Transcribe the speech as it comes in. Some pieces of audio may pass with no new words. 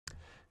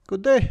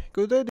Good day,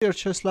 dear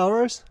chess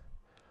lovers.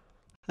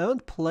 I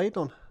haven't played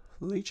on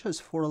Lichess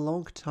for a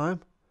long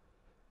time.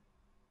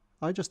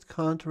 I just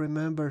can't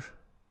remember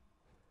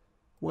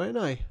when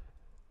I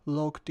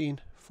logged in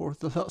for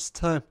the last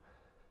time.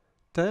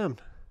 Damn,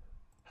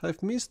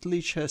 I've missed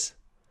Lichess.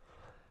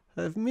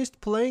 I've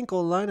missed playing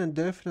online, and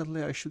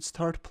definitely I should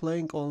start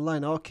playing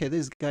online. Okay,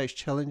 this guy is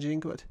challenging,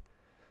 but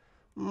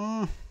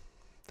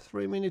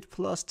 3 minutes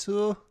plus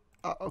 2.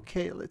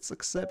 Okay, let's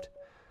accept.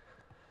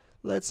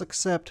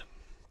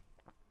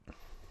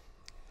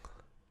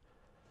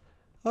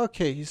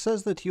 Okay, he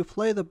says that you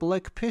play the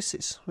black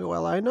pieces.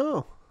 Well, I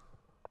know.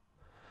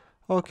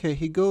 Okay,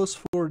 he goes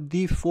for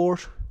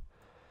d4.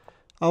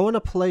 I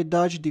wanna play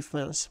Dutch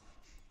defense.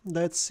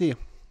 Let's see.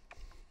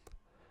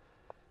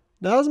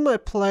 Does my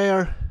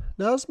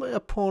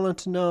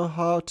opponent know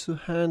how to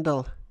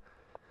handle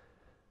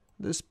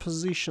these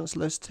positions?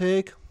 Let's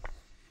take.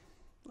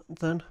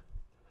 Then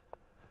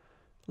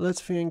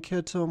let's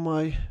fianchetto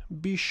my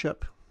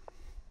bishop.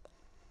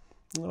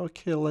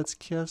 Okay, let's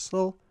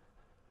castle.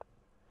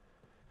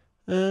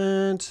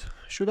 And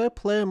should I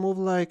play a move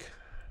like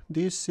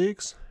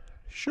d6?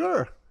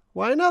 Sure,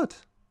 why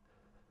not?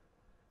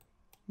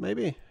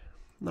 Maybe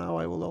now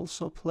I will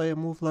also play a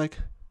move like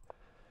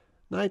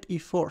knight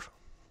e4,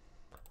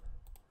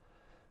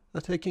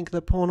 attacking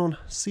the pawn on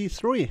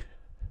c3.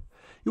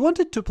 You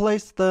wanted to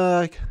place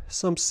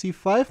some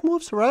c5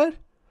 moves, right?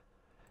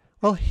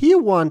 Well, he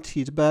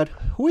wanted, but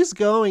who is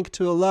going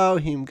to allow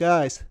him,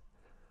 guys?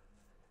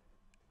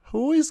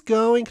 Who is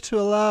going to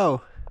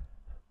allow?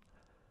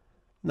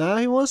 Now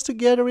he wants to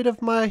get rid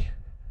of my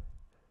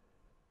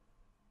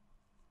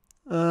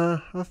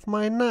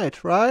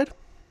knight, right?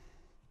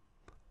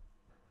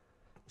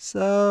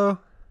 So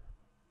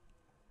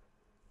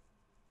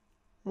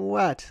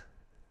what?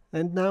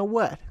 And now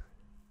what?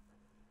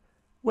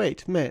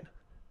 Wait, man.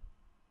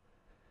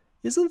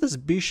 Isn't this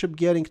bishop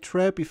getting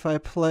trapped if I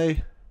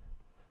play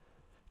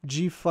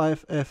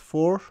g5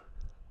 f4?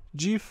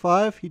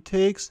 g5, he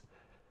takes,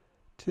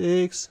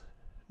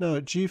 no,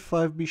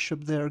 g5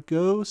 bishop there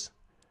goes.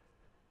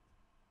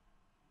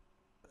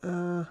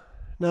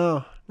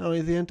 No,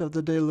 at the end of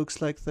the day looks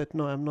like that.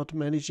 No, I'm not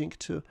managing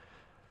to.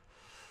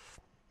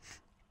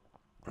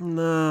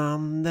 No,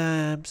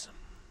 nabs.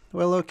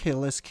 Well, okay,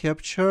 let's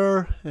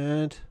capture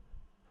and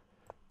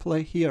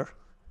play here.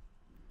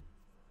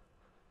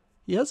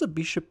 He has a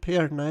bishop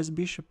pair, nice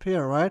bishop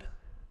pair, right?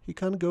 He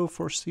can't go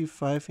for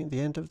c5 in the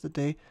end of the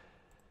day.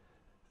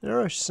 There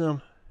are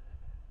some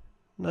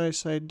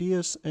nice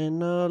ideas, and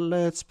now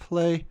let's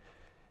play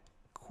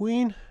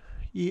queen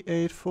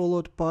e8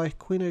 followed by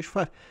queen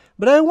h5.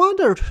 But I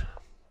wondered,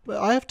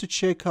 I have to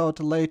check out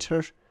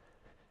later,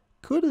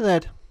 could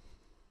that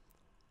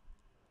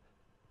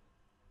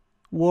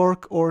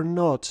work or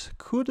not?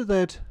 Could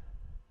that...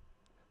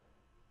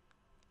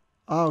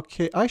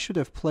 Okay, I should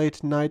have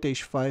played knight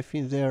h5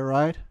 in there,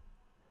 right?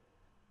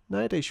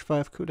 Knight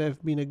h5 could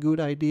have been a good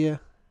idea.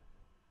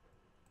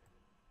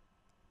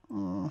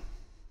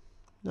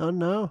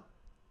 No.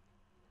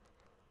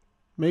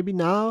 Maybe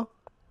now?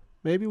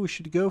 Maybe we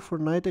should go for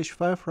knight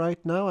h5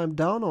 right now. I'm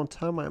down on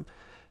time. I'm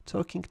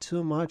talking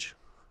too much.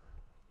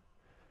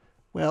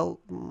 Well,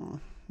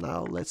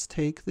 now let's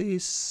take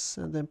this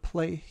and then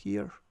play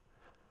here.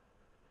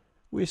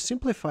 We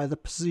simplify the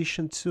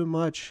position too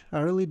much. I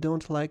really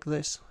don't like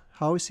this.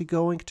 How is he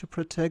going to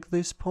protect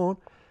this pawn?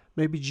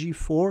 Maybe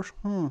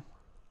g4?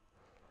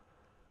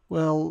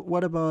 Well,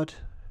 what about...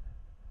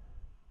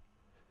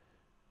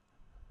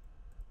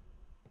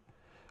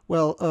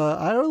 Well,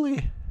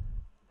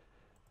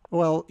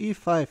 Well,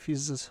 e5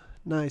 is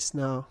nice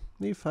now.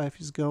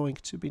 e5 is going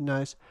to be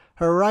nice.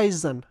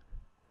 Horizon.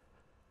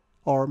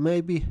 Or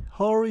maybe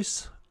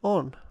Horis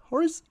on.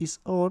 Horis is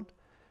on.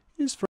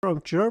 He's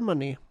from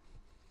Germany.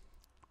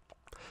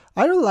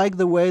 I don't like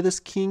the way this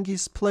king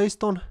is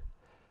placed on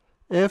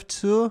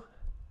f2.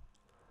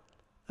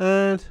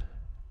 And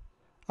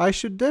I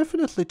should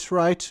definitely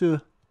try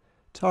to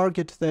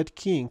target that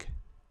king.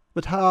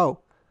 But how?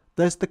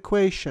 That's the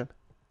question.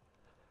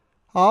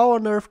 How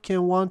on earth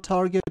can one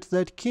target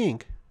that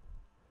king?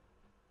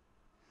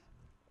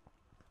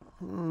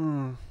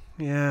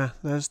 Yeah,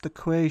 that's the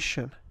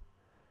question.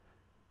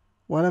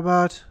 What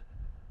about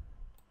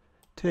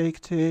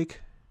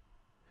take?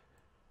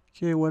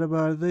 Okay, what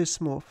about this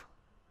move?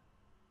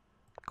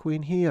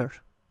 Queen here.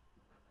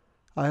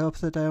 I hope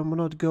that I am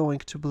not going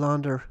to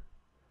blunder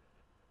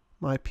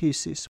my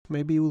pieces.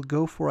 Maybe we'll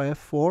go for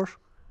f4.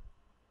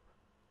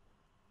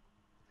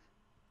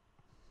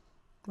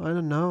 I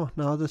don't know.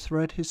 Now the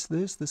threat is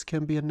this. This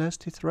can be a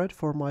nasty threat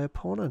for my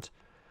opponent.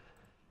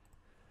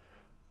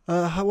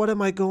 What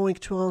am I going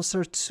to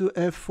answer to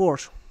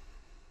f4?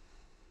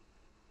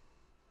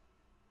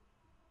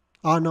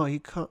 Oh no, he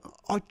can't.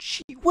 Oh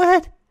gee,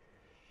 what?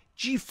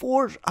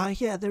 g4.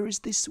 Yeah, there is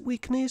this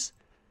weakness.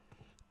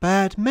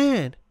 Bad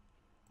man.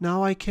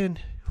 Now I can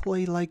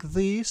play like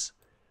this.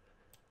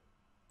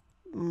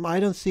 I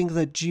don't think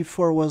that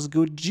g4 was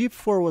good.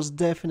 g4 was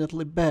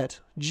definitely bad.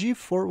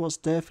 g4 was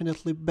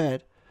definitely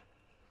bad.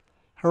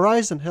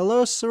 Horizon,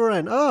 hello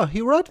Suren. Oh, he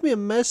wrote me a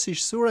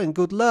message. Suren,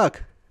 good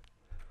luck.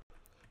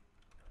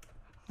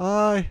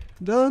 I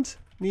don't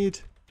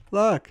need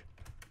luck.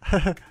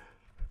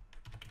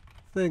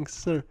 Thanks,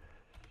 sir.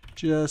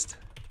 Just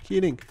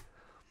kidding.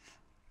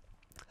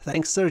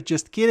 Thanks, sir.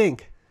 Just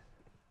kidding.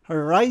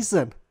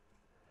 Horizon.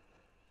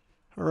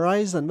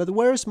 Horizon. But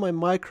where's my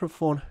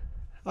microphone?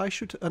 I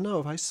should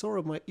know. I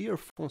saw my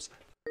earphones.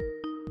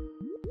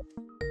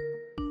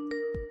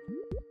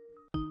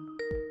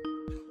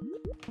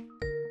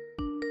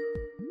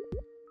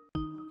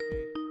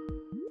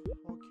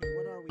 Okay,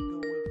 what are we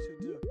going to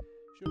do?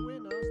 Should we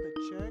announce the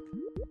check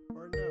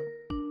or no?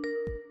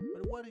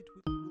 But what it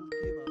will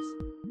give us?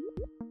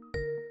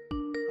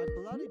 I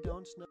bloody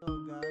don't know,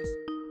 guys.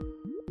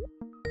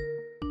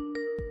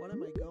 What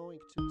am I going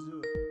to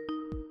do?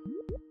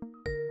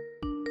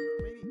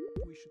 Maybe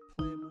we should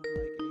play a move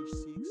like h6,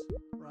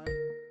 right?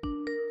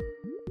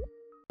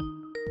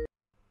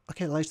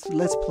 Okay,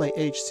 let's play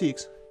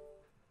h6.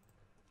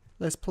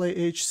 Let's play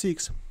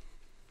h6.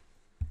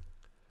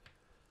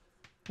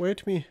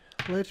 Let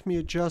me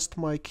adjust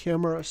my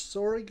camera.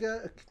 Sorry,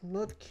 guys,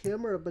 not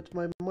camera, but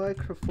my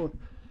microphone.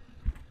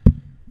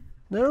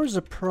 There is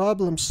a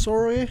problem.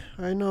 Sorry,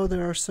 I know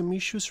there are some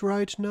issues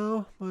right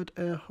now, but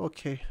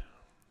okay.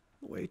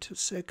 Wait a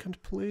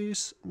second,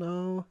 please.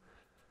 Now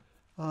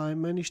I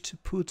managed to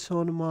put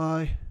on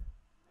my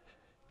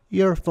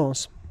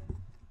earphones,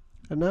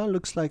 and now it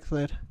looks like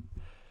that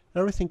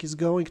everything is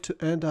going to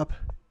end up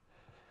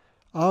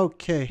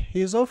okay.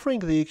 He's offering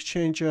the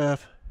exchange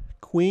of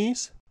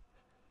queens.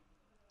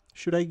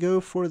 Should I go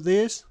for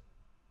this?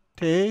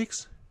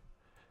 Takes.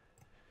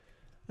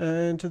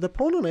 And the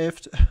pawn on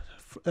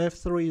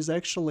f3 is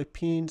actually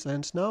pinned,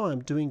 and now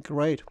I'm doing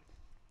great.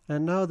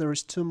 And now there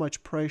is too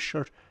much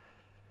pressure.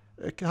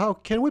 How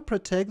can we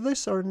protect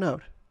this or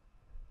not?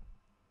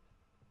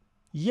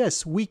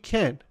 Yes, we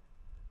can.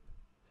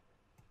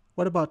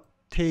 What about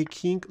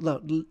taking?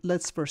 No,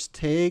 let's first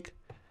take,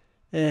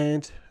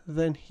 and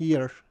then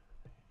here.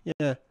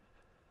 Yeah,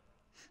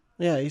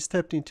 he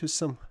stepped into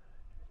some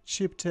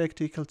cheap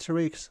tactical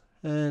tricks,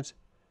 and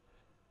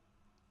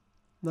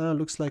now it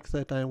looks like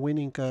that I'm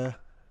winning a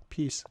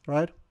piece,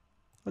 right?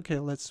 Okay,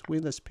 let's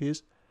win this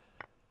piece,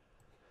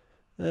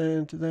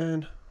 and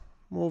then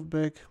move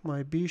back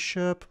my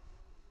bishop.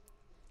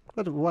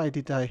 But why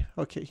did I?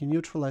 Okay, he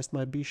neutralized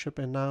my bishop,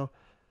 and now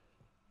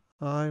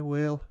I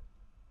will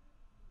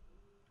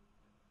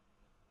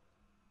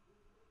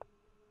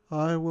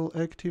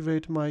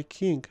activate my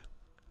king.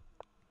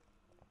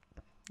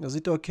 Is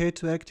it okay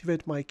to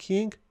activate my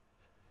king?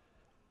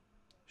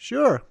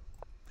 Sure.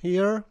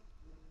 Here.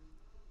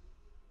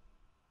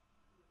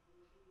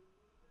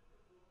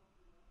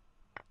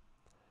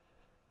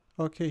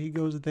 Okay, he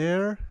goes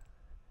there.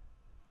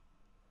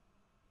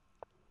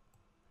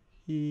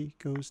 He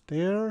goes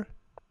there.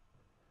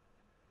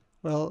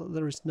 Well,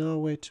 there is no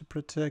way to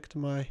protect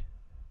my...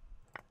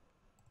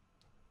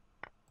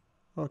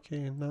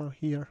 Okay, now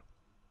here.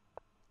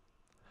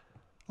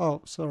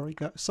 Oh, sorry,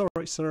 guys.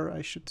 Sorry, sir.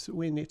 I should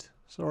win it.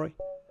 Sorry.